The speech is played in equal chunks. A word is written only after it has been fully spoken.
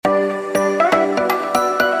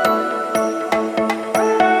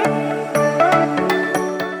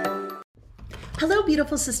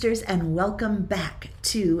beautiful sisters, and welcome back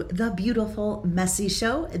to the Beautiful Messy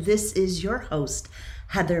Show. This is your host,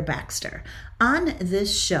 Heather Baxter. On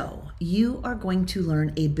this show, you are going to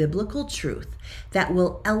learn a biblical truth that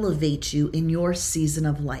will elevate you in your season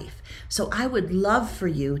of life. So I would love for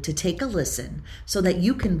you to take a listen so that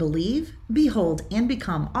you can believe, behold, and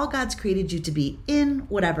become all God's created you to be in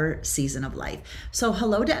whatever season of life. So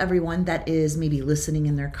hello to everyone that is maybe listening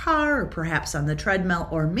in their car or perhaps on the treadmill,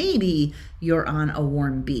 or maybe you're on a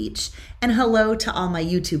warm beach. And hello to all my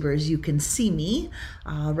YouTubers. You can see me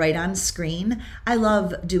right on screen. I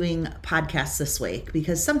love doing podcasts this way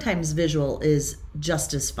because sometimes visual is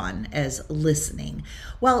just as fun as listening.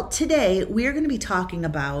 Well, today we're going to be talking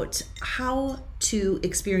about how to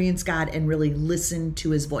experience God and really listen to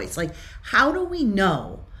his voice. Like, how do we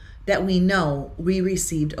know that we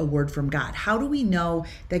received a word from God? How do we know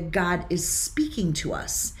that God is speaking to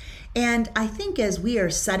us? And I think as we are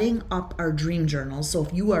setting up our dream journals, so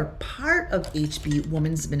if you are part of HB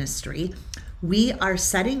Women's Ministry, we are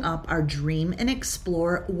setting up our Dream and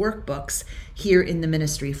Explore workbooks here in the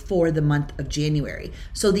ministry for the month of January.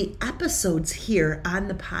 So the episodes here on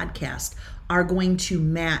the podcast are going to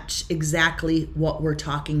match exactly what we're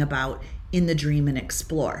talking about in the Dream and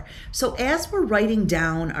Explore. So as we're writing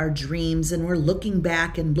down our dreams and we're looking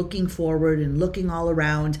back and looking forward and looking all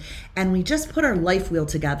around, and we just put our life wheel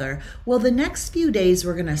together, well, the next few days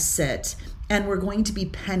we're going to sit and we're going to be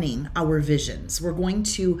penning our visions. We're going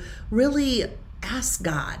to really ask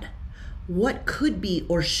God what could be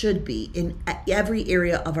or should be in every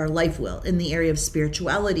area of our life wheel, in the area of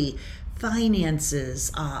spirituality,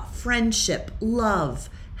 finances, friendship, love,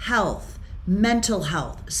 health, mental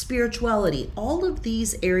health, spirituality, all of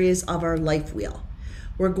these areas of our life wheel.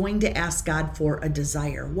 We're going to ask God for a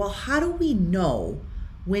desire. Well, how do we know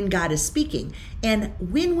when God is speaking? And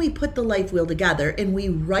when we put the life wheel together and we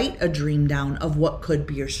write a dream down of what could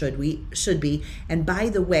be or should be, and by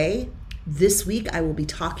the way, this week I will be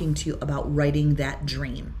talking to you about writing that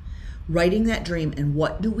dream. And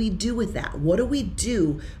what do we do with that? What do we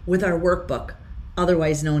do with our workbook,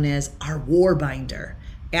 otherwise known as our war binder,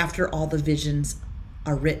 after all the visions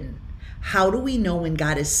are written? How do we know when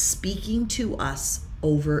God is speaking to us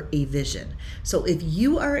over a vision? So if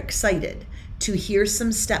you are excited to hear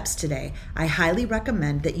some steps today, I highly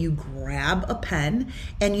recommend that you grab a pen.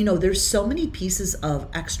 And there's so many pieces of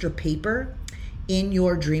extra paper in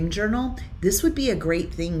your dream journal. This would be a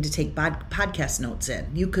great thing to take podcast notes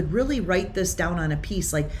in. You could really write this down on a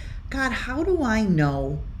piece like, God, how do I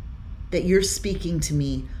know that you're speaking to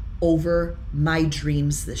me over my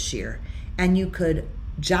dreams this year? And you could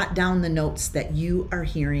jot down the notes that you are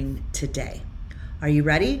hearing today. Are you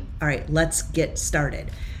ready? All right, let's get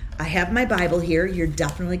started. I have my Bible here. You're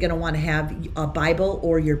definitely going to want to have a Bible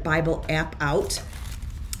or your Bible app out,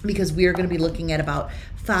 because we are going to be looking at about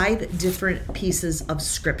 5 different pieces of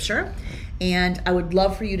scripture. And I would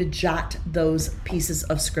love for you to jot those pieces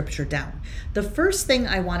of scripture down. The first thing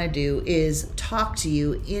I want to do is talk to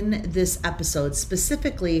you in this episode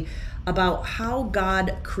specifically about how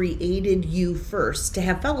God created you first to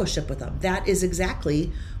have fellowship with him. That is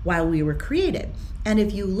exactly why we were created. And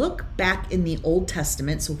if you look back in the Old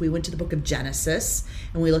Testament, so if we went to the book of Genesis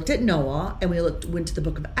and we looked at Noah, and we went to the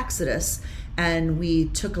book of Exodus and we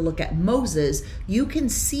took a look at Moses, you can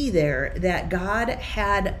see there that God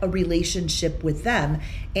had a relationship with them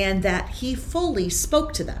and that he fully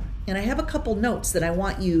spoke to them. And I have a couple notes that I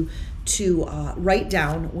want you to write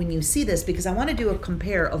down when you see this, because I want to do a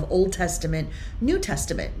compare of Old Testament, New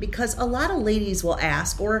Testament, because a lot of ladies will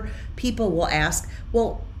ask, or people will ask,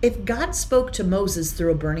 well, if God spoke to Moses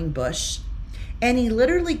through a burning bush, and he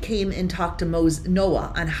literally came and talked to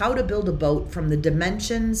Noah on how to build a boat, from the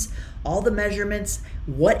dimensions, all the measurements,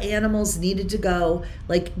 what animals needed to go,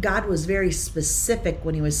 like God was very specific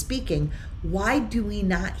when he was speaking, why do we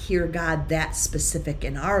not hear God that specific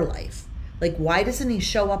in our life? Like, why doesn't he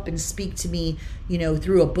show up and speak to me,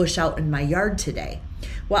 through a bush out in my yard today?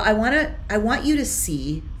 Well, I want you to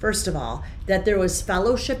see, first of all, that there was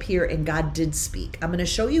fellowship here and God did speak. I'm going to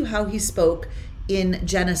show you how he spoke in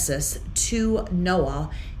Genesis to Noah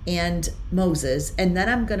and Moses, and then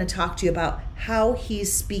I'm going to talk to you about how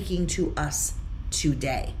he's speaking to us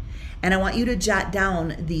today. And I want you to jot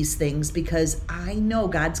down these things, because I know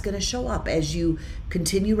God's going to show up as you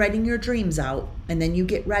continue writing your dreams out, and then you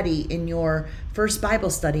get ready in your first Bible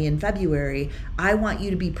study in February. I want you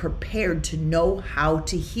to be prepared to know how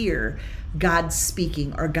to hear God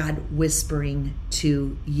speaking or God whispering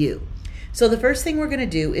to you. So the first thing we're going to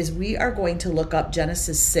do is we are going to look up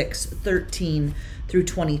Genesis 6:13 through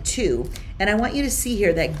 22. And I want you to see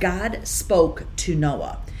here that God spoke to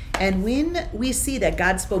Noah. And when we see that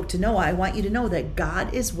God spoke to Noah, I want you to know that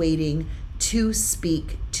God is waiting to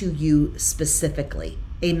speak to you specifically.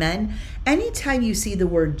 Amen. Anytime you see the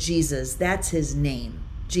word Jesus, that's his name.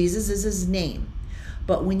 Jesus is his name.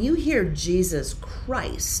 But when you hear Jesus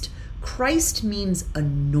Christ, Christ means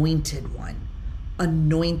anointed one.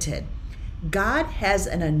 Anointed. God has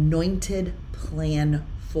an anointed plan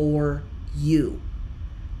for you.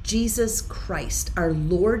 Jesus Christ, our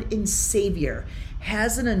Lord and Savior,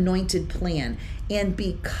 has an anointed plan. And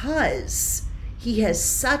because he has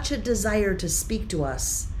such a desire to speak to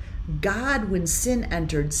us, God, when sin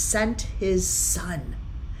entered, sent his son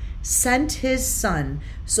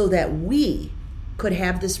so that we could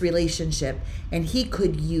have this relationship, and he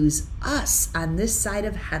could use us on this side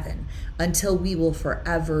of heaven until we will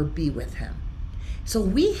forever be with him. So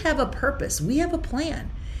we have a purpose, we have a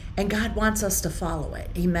plan, and God wants us to follow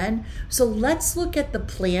it. Amen. So let's look at the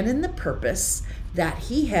plan and the purpose that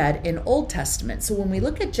he had in Old Testament. So when we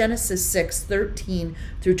look at Genesis 6:13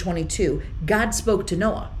 through 22, God spoke to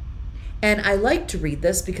Noah. And I like to read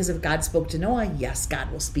this because if God spoke to Noah, yes,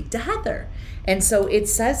 God will speak to Heather. And so it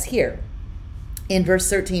says here in verse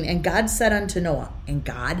 13, and God said unto Noah,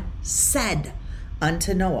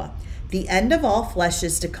 the end of all flesh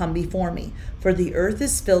is to come before me, for the earth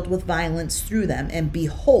is filled with violence through them, and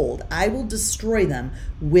behold, I will destroy them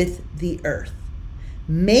with the earth.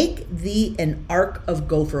 Make thee an ark of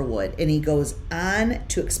gopher wood. And he goes on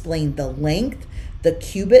to explain the length, the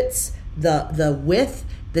cubits, the width,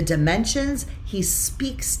 the dimensions. He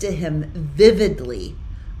speaks to him vividly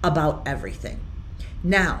about everything.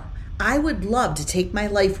 Now, I would love to take my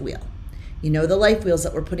life wheel, the life wheels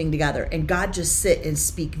that we're putting together, and God just sit and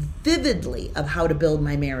speak vividly of how to build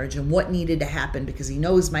my marriage and what needed to happen, because he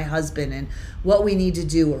knows my husband and what we need to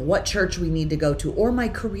do or what church we need to go to, or my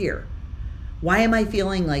career. Why am I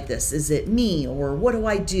feeling like this? Is it me, or what do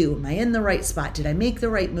I do? Am I in the right spot? Did I make the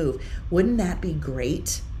right move? Wouldn't that be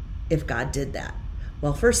great if God did that?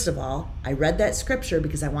 Well, first of all, I read that scripture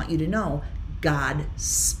because I want you to know God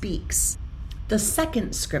speaks. The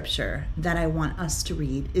second scripture that I want us to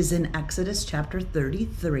read is in Exodus chapter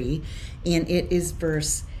 33, and it is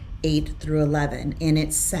verse 8 through 11. And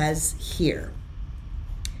it says here,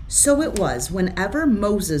 so it was whenever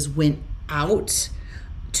Moses went out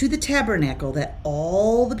to the tabernacle that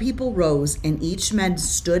all the people rose, and each man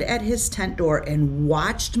stood at his tent door and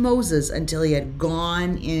watched Moses until he had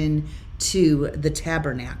gone into the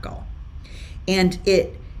tabernacle. And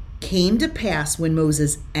it came to pass when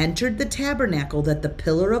Moses entered the tabernacle that the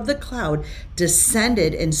pillar of the cloud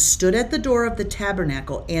descended and stood at the door of the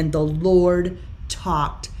tabernacle, and the Lord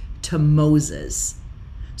talked to Moses.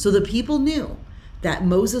 So the people knew that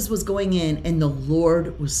Moses was going in and the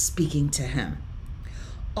Lord was speaking to him.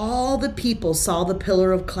 All the people saw the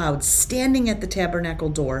pillar of cloud standing at the tabernacle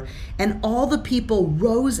door, and all the people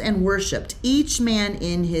rose and worshiped, each man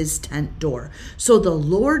in his tent door. So the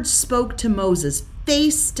Lord spoke to Moses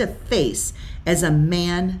face to face as a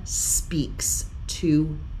man speaks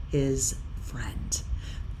to his friend.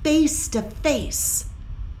 Face to face.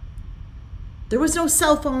 There was no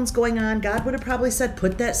cell phones going on. God would have probably said,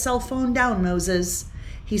 put that cell phone down, Moses.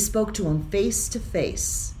 He spoke to him face to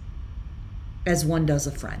face as one does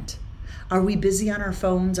a friend. Are we busy on our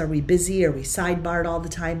phones? Are we busy? Are we sidebarred all the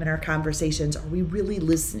time in our conversations? Are we really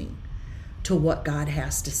listening to what God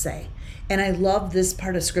has to say? And I love this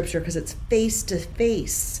part of scripture because it's face to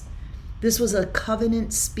face. This was a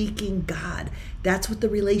covenant speaking God. That's what the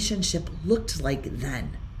relationship looked like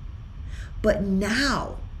then. But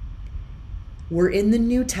now we're in the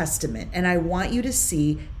New Testament, and I want you to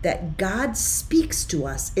see that God speaks to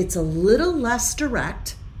us. It's a little less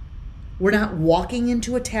direct. We're not walking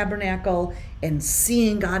into a tabernacle and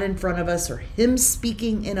seeing God in front of us or him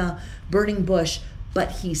speaking in a burning bush,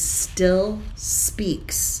 but he still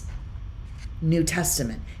speaks. New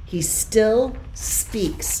Testament. He still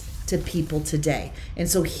speaks to people today. And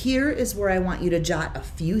so here is where I want you to jot a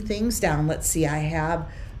few things down. Let's see, I have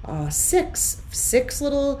six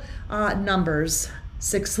little numbers.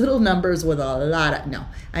 6 little numbers with a lot of, no,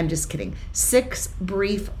 I'm just kidding. 6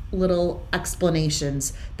 brief little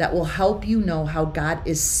explanations that will help you know how God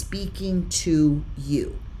is speaking to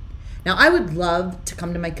you. Now, I would love to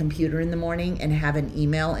come to my computer in the morning and have an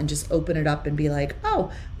email and just open it up and be like,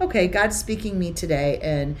 oh, okay, God's speaking me today.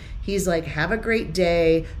 And he's like, have a great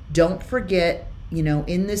day. Don't forget,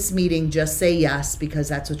 in this meeting, just say yes, because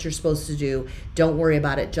that's what you're supposed to do. Don't worry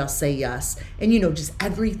about it. Just say yes. And, just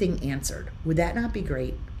everything answered. Would that not be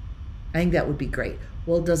great? I think that would be great.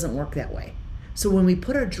 Well, it doesn't work that way. So when we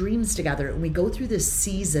put our dreams together and we go through this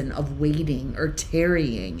season of waiting or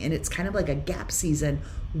tarrying, and it's kind of like a gap season,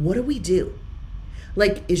 what do?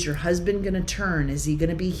 Like, is your husband going to turn? Is he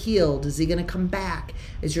going to be healed? Is he going to come back?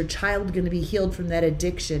 Is your child going to be healed from that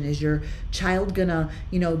addiction? Is your child going to,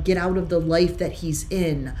 get out of the life that he's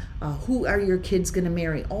in? Who are your kids going to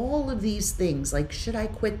marry? All of these things, like, should I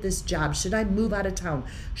quit this job? Should I move out of town?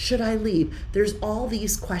 Should I leave? There's all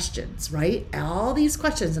these questions, right? All these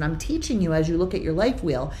questions. And I'm teaching you as you look at your life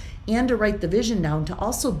wheel and to write the vision down to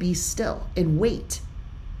also be still and wait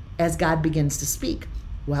as God begins to speak.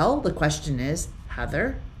 Well, the question is,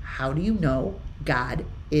 Heather, how do you know God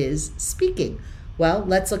is speaking? Well,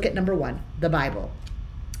 let's look at number one, the Bible.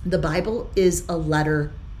 The Bible is a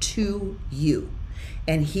letter to you.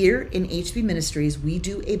 And here in HB Ministries, we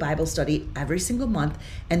do a Bible study every single month.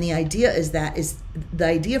 And the idea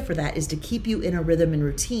for that is to keep you in a rhythm and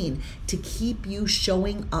routine, to keep you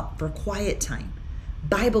showing up for quiet time,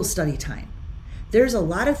 Bible study time. There's a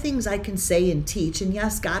lot of things I can say and teach, and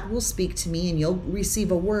yes, God will speak to me and you'll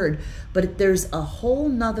receive a word, but there's a whole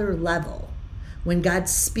nother level when God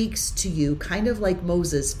speaks to you, kind of like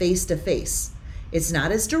Moses, face to face. It's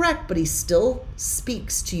not as direct, but he still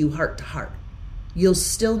speaks to you heart to heart. You'll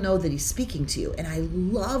still know that he's speaking to you, and I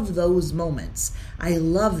love those moments. I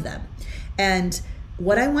love them. And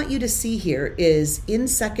what I want you to see here is in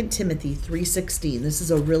 2 Timothy 3:16. This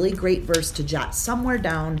is a really great verse to jot somewhere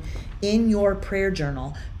down in your prayer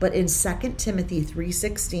journal. But in 2 Timothy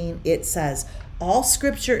 3:16, it says, all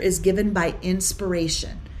scripture is given by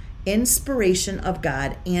inspiration of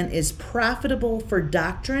God, and is profitable for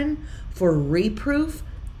doctrine, for reproof,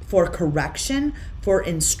 for correction, for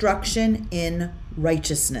instruction in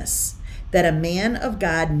righteousness, that a man of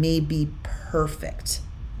God may be perfect.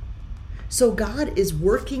 So God is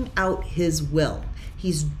working out his will.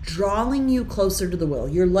 He's drawing you closer to the will,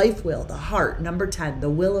 your life will, the heart, number 10, the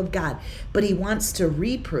will of God. But he wants to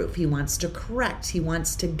reproof, he wants to correct, he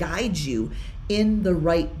wants to guide you in the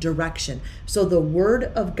right direction. So the word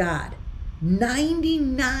of God,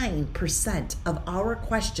 99% of our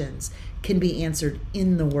questions can be answered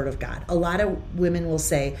in the word of God. A lot of women will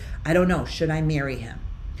say, I don't know, should I marry him?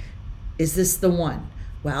 Is this the one?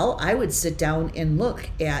 Well, I would sit down and look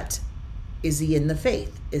at, is he in the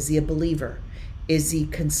faith? Is he a believer? Is he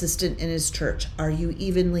consistent in his church? Are you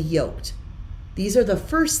evenly yoked? These are the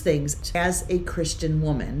first things as a Christian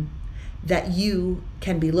woman that you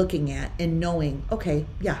can be looking at and knowing, okay,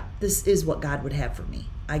 yeah, this is what God would have for me.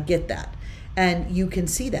 I get that. And you can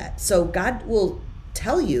see that. So God will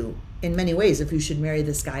tell you in many ways if you should marry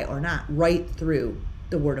this guy or not, right through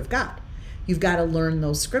the word of God. You've got to learn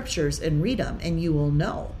those scriptures and read them, and you will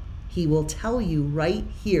know. He will tell you right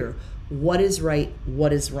here what is right,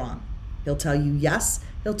 what is wrong. He'll tell you yes,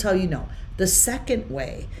 he'll tell you no. The second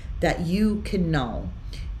way that you can know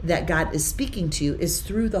that God is speaking to you is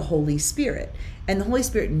through the Holy Spirit. And the Holy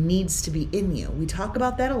Spirit needs to be in you. We talk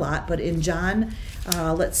about that a lot, but in John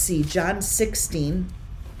 16,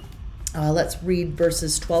 let's read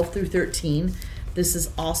verses 12 through 13. This is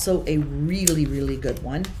also a really, really good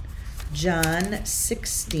one. John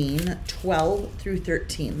 16, 12 through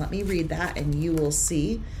 13. Let me read that and you will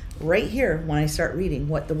see right here when I start reading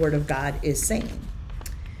what the Word of God is saying.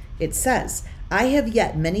 It says, I have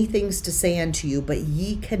yet many things to say unto you, but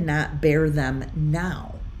ye cannot bear them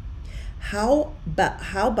now. How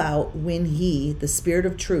about when he, the Spirit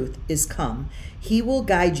of truth, is come, he will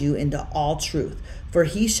guide you into all truth. For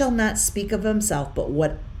he shall not speak of himself, but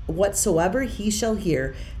whatsoever he shall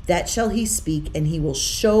hear, that shall he speak, and he will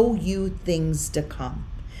show you things to come.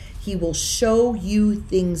 He will show you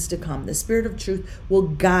things to come. The Spirit of truth will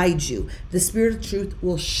guide you. The Spirit of truth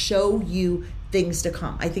will show you things to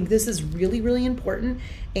come. I think this is really, really important.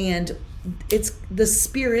 And it's the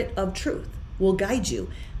Spirit of truth will guide you.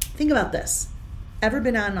 Think about this. Ever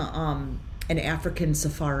been on an African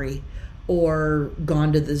safari or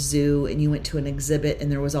gone to the zoo and you went to an exhibit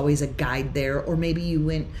and there was always a guide there? Or maybe you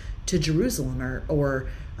went to Jerusalem or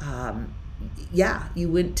you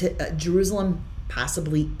went to Jerusalem,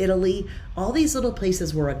 possibly Italy, all these little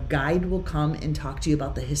places where a guide will come and talk to you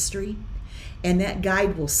about the history. And that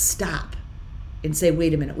guide will stop and say,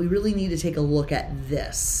 wait a minute, we really need to take a look at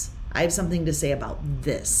this. I have something to say about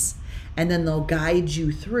this. And then they'll guide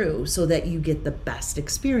you through so that you get the best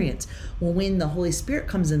experience. Well, when the Holy Spirit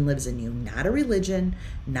comes and lives in you, not a religion,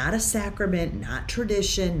 not a sacrament, not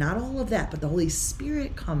tradition, not all of that, but the Holy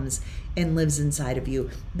Spirit comes and lives inside of you,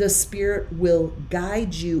 the Spirit will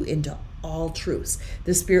guide you into all truths.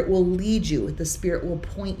 The Spirit will lead you. The Spirit will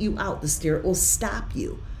point you out. The Spirit will stop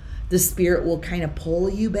you. The Spirit will kind of pull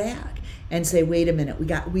you back and say, wait a minute,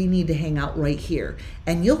 we need to hang out right here.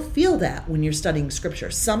 And you'll feel that when you're studying scripture.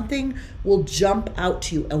 Something will jump out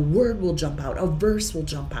to you. A word will jump out. A verse will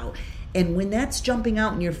jump out. And when that's jumping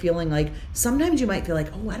out and you're feeling like, sometimes you might feel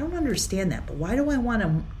like, oh, I don't understand that, but why do I want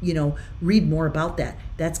to, read more about that?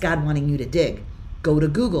 That's God wanting you to dig. Go to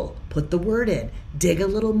Google, put the word in, dig a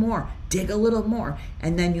little more,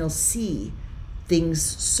 and then you'll see things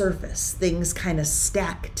surface, things kind of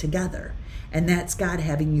stack together. And that's God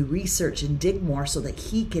having you research and dig more so that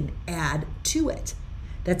he can add to it.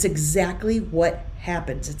 That's exactly what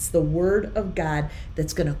happens. It's the word of God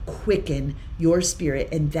that's going to quicken your spirit,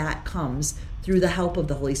 and that comes through the help of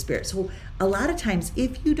the Holy Spirit. So a lot of times,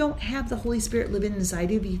 if you don't have the Holy Spirit living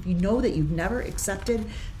inside of you, if you know that you've never accepted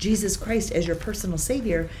Jesus Christ as your personal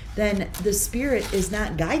Savior, then the Spirit is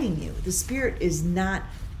not guiding you. The Spirit is not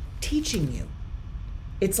teaching you.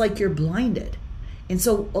 It's like you're blinded. And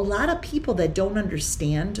so a lot of people that don't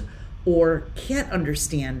understand or can't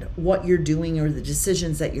understand what you're doing or the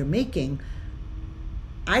decisions that you're making,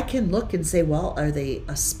 I can look and say, well, are they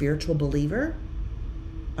a spiritual believer?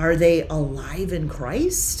 Are they alive in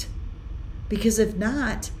Christ? Because if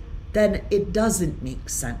not, then it doesn't make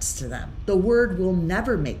sense to them. The word will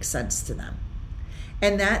never make sense to them.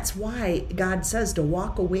 And that's why God says to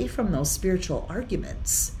walk away from those spiritual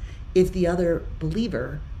arguments if the other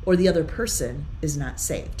believer or the other person is not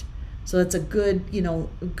saved. So that's a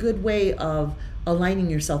good way of aligning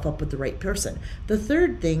yourself up with the right person. The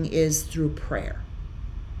third thing is through prayer.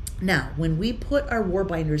 Now, when we put our war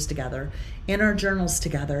binders together and our journals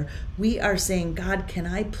together, we are saying, God, can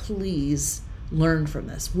I please learn from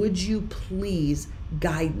this? Would you please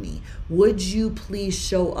guide me? Would you please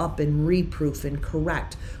show up and reproof and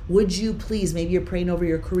correct? Would you please, maybe you're praying over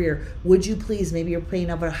your career. Would you please, maybe you're praying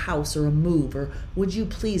over a house or a move, or would you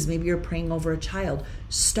please, maybe you're praying over a child.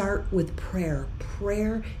 Start with prayer.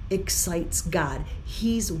 Prayer excites God.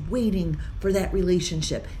 He's waiting for that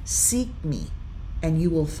relationship. Seek me and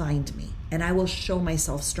you will find me, and I will show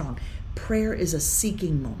myself strong. Prayer is a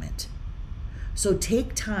seeking moment. So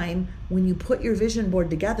take time when you put your vision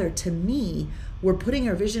board together. To me, we're putting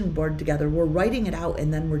our vision board together, we're writing it out,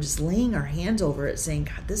 and then we're just laying our hands over it saying,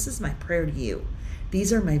 God, this is my prayer to you.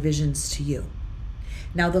 These are my visions to you.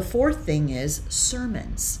 Now, the fourth thing is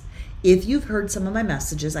sermons. If you've heard some of my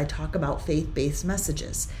messages, I talk about faith-based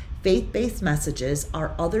messages. Faith-based messages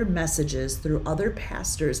are other messages through other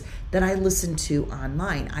pastors that I listen to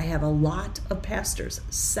online. I have a lot of pastors,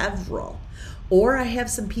 several. Or I have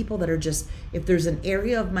some people that are just, if there's an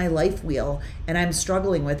area of my life wheel and I'm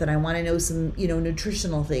struggling with and I want to know some,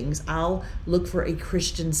 nutritional things, I'll look for a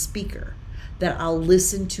Christian speaker that I'll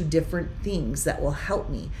listen to different things that will help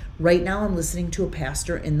me. Right now I'm listening to a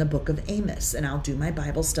pastor in the book of Amos, and I'll do my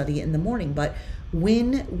Bible study in the morning. But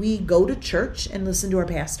when we go to church and listen to our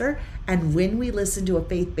pastor, and when we listen to a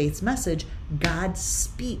faith-based message, God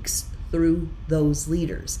speaks through those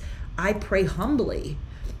leaders. I pray humbly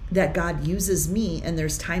that God uses me, and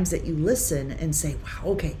there's times that you listen and say,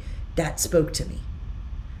 wow, okay, that spoke to me.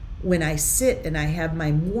 When I sit and I have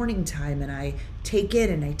my morning time and I take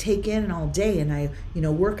in all day, and I,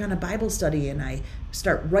 work on a Bible study and I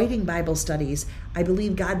start writing Bible studies, I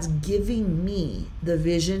believe God's giving me the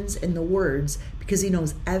visions and the words because he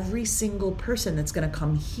knows every single person that's going to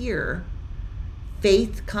come here.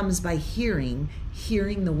 Faith comes by hearing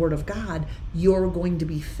the word of God. You're going to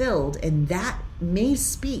be filled, and that may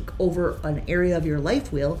speak over an area of your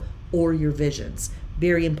life wheel or your visions.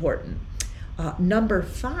 Very important. Number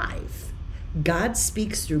 5, God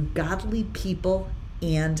speaks through godly people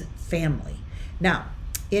and family. Now,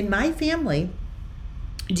 in my family,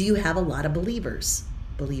 do you have a lot of believers?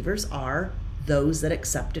 Believers are those that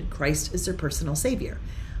accepted Christ as their personal Savior.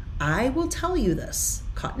 I will tell you this,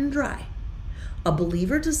 cut and dry. A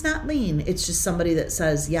believer does not mean it's just somebody that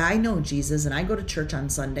says, yeah, I know Jesus and I go to church on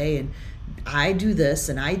Sunday and I do this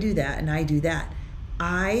and I do that and I do that.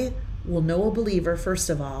 I will know a believer, first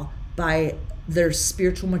of all, by their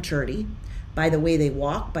spiritual maturity, by the way they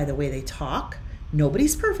walk, by the way they talk.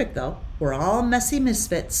 Nobody's perfect though. We're all messy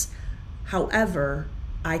misfits. However,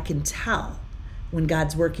 I can tell when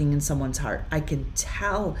God's working in someone's heart. I can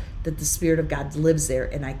tell that the Spirit of God lives there,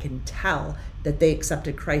 and I can tell that they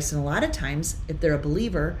accepted Christ. And a lot of times, if they're a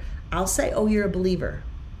believer, I'll say, oh, you're a believer.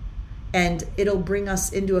 And it'll bring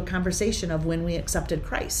us into a conversation of when we accepted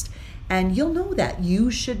Christ. And you'll know that.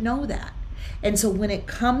 You should know that. And so when it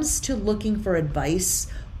comes to looking for advice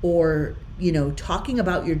or, talking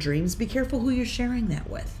about your dreams, be careful who you're sharing that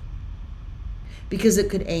with. Because it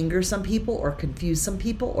could anger some people or confuse some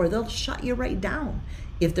people, or they'll shut you right down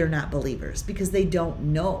if they're not believers because they don't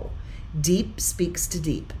know. Deep speaks to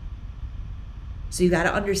deep. So you got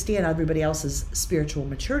to understand everybody else's spiritual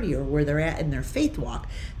maturity or where they're at in their faith walk.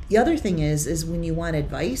 The other thing is when you want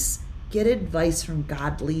advice, get advice from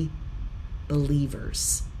godly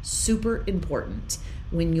believers. Super important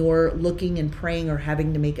when you're looking and praying or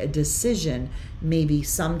having to make a decision, maybe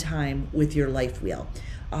sometime with your life wheel.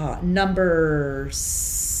 Number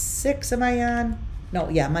 6, am I on? No,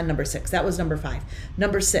 yeah, I'm on number 6. That was number 5.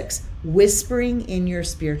 Number 6, whispering in your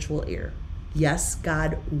spiritual ear. Yes,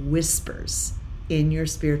 God whispers in your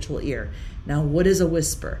spiritual ear. Now, what is a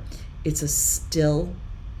whisper? It's a still,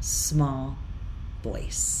 small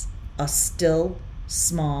voice. A still,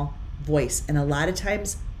 small voice. And a lot of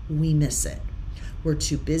times we miss it. We're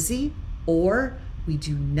too busy, or we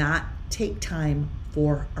do not take time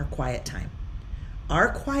for our quiet time. Our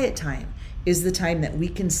quiet time is the time that we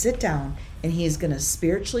can sit down and he is going to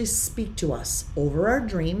spiritually speak to us over our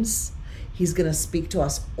dreams. He's going to speak to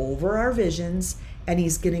us over our visions, and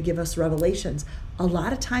he's going to give us revelations. A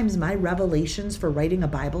lot of times my revelations for writing a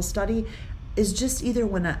Bible study is just either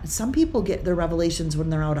some people get their revelations when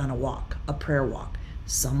they're out on a walk, a prayer walk.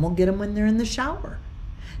 Some will get them when they're in the shower.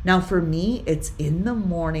 Now for me, it's in the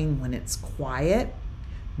morning when it's quiet,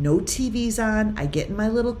 no TV's on, I get in my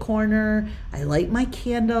little corner, I light my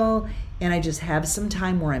candle, and I just have some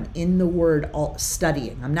time where I'm in the Word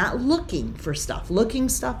studying. I'm not looking for stuff, looking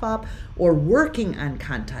stuff up, or working on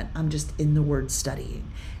content. I'm just in the Word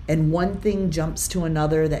studying. And one thing jumps to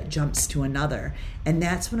another that jumps to another. And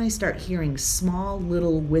that's when I start hearing small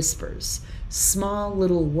little whispers, small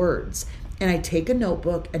little words. And I take a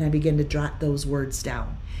notebook and I begin to jot those words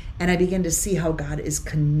down. And I begin to see how God is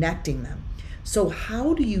connecting them. So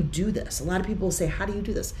how do you do this? A lot of people say, how do you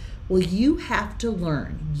do this? Well, you have to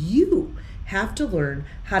learn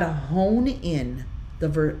how to hone in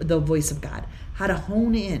the voice of God, how to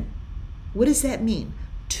hone in. What does that mean?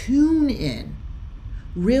 Tune in.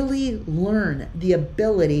 Really learn the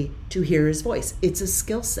ability to hear his voice. It's a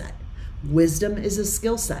skill set. Wisdom is a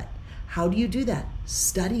skill set. How do you do that?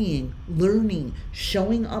 Studying, learning,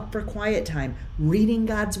 showing up for quiet time, reading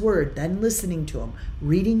God's word, then listening to him,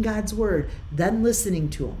 reading God's word, then listening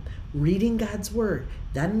to him, reading God's word,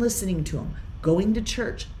 then listening to him, going to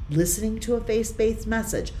church, listening to a faith-based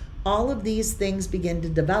message. All of these things begin to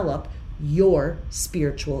develop your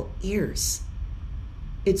spiritual ears.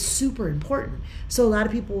 It's super important. So a lot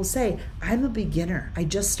of people will say, I'm a beginner. I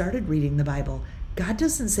just started reading the Bible. God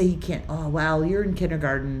doesn't say you can't. Oh, well, you're in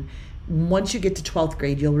kindergarten. Once you get to 12th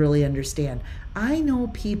grade, you'll really understand. I know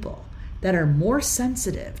people that are more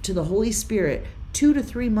sensitive to the Holy Spirit 2 to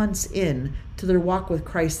 3 months in to their walk with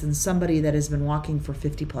Christ than somebody that has been walking for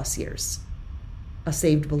 50 plus years, a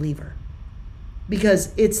saved believer.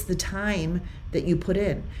 Because it's the time that you put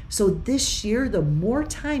in. So this year, the more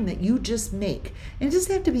time that you just make, and it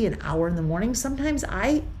doesn't have to be an hour in the morning. Sometimes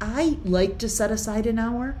I like to set aside an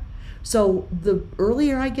hour. So the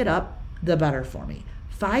earlier I get up, the better for me.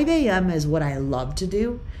 5 a.m. is what I love to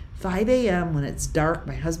do. 5 a.m. when it's dark,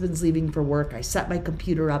 my husband's leaving for work, I set my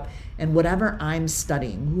computer up, and whatever I'm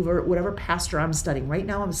studying, whatever pastor I'm studying. Right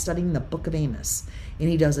now I'm studying the book of Amos, and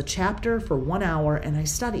he does a chapter for 1 hour, and I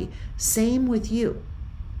study. Same with you.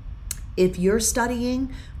 If you're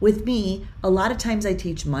studying with me, a lot of times I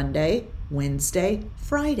teach Monday, Wednesday,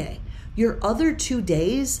 Friday. Your other 2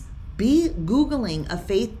 days, be Googling a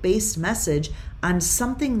faith-based message on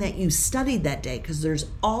something that you studied that day, because there's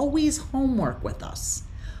always homework with us.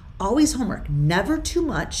 Always homework, never too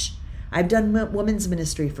much. I've done women's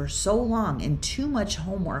ministry for so long, and too much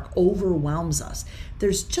homework overwhelms us.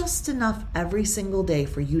 There's just enough every single day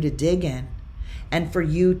for you to dig in and for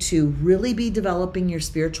you to really be developing your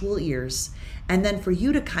spiritual ears, and then for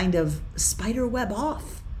you to kind of spider web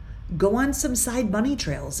off. Go on some side bunny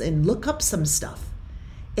trails and look up some stuff.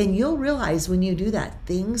 And you'll realize when you do that,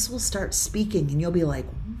 things will start speaking, and you'll be like,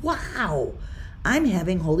 wow, I'm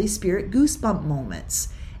having Holy Spirit goosebump moments.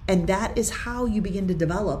 And that is how you begin to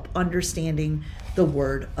develop understanding the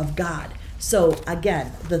Word of God. So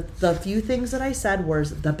again, the few things that I said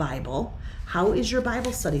was the Bible. How is your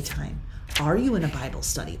Bible study time? Are you in a Bible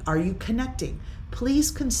study? Are you connecting?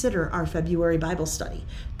 Please consider our February Bible study.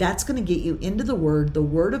 That's going to get you into the Word. The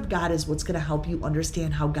Word of God is what's going to help you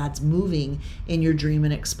understand how God's moving in your Dream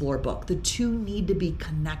and Explore book. The two need to be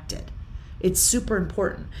connected. It's super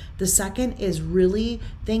important. The second is really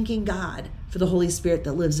thanking God for the Holy Spirit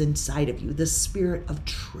that lives inside of you, the Spirit of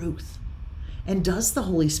truth. And does the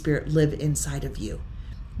Holy Spirit live inside of you?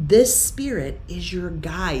 This Spirit is your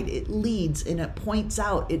guide. It leads and it points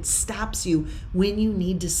out. It stops you when you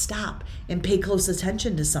need to stop and pay close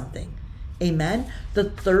attention to something. Amen? The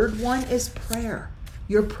third one is prayer.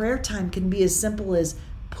 Your prayer time can be as simple as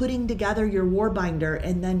putting together your war binder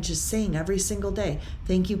and then just saying every single day,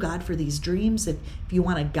 thank you, God, for these dreams. If you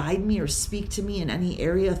want to guide me or speak to me in any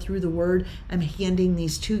area through the Word, I'm handing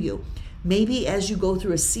these to you. Maybe as you go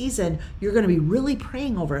through a season, you're going to be really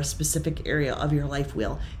praying over a specific area of your life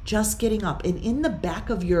wheel, just getting up. And in the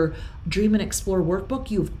back of your Dream and Explore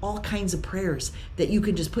workbook, you have all kinds of prayers that you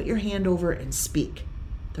can just put your hand over and speak.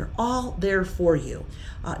 They're all there for you.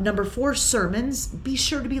 Number 4, sermons. Be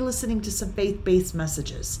sure to be listening to some faith-based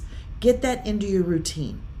messages. Get that into your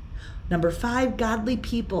routine. Number 5, godly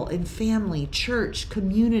people in family, church,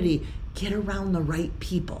 community. Get around the right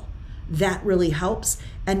people. That really helps.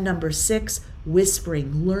 And number 6,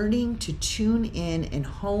 whispering, learning to tune in and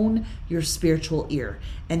hone your spiritual ear.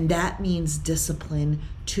 And that means discipline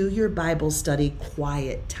to your Bible study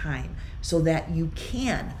quiet time so that you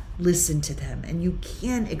can listen to them and you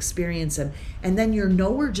can experience them. And then your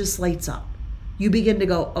knower just lights up. You begin to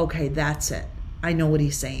go, okay, that's it. I know what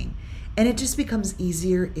he's saying. And it just becomes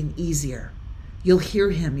easier and easier. You'll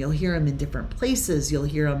hear him. You'll hear him in different places. You'll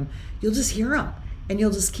just hear him. And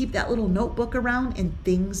you'll just keep that little notebook around and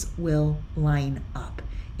things will line up.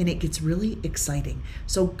 And it gets really exciting.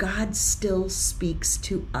 So God still speaks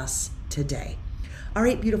to us today. All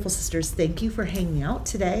right, beautiful sisters, thank you for hanging out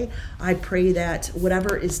today. I pray that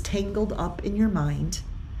whatever is tangled up in your mind,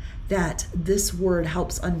 that this word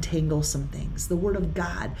helps untangle some things. The word of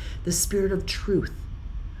God, the spirit of truth,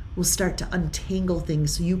 will start to untangle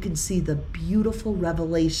things so you can see the beautiful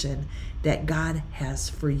revelation that God has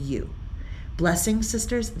for you. Blessings,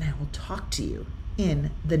 sisters, and I will talk to you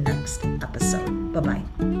in the next episode. Bye-bye.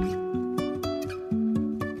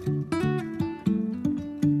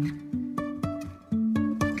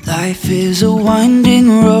 Life is a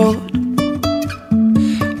winding road,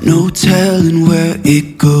 no telling where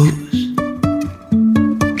it goes.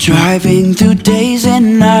 Driving through days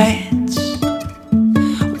and nights,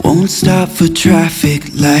 won't stop for traffic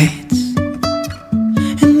lights.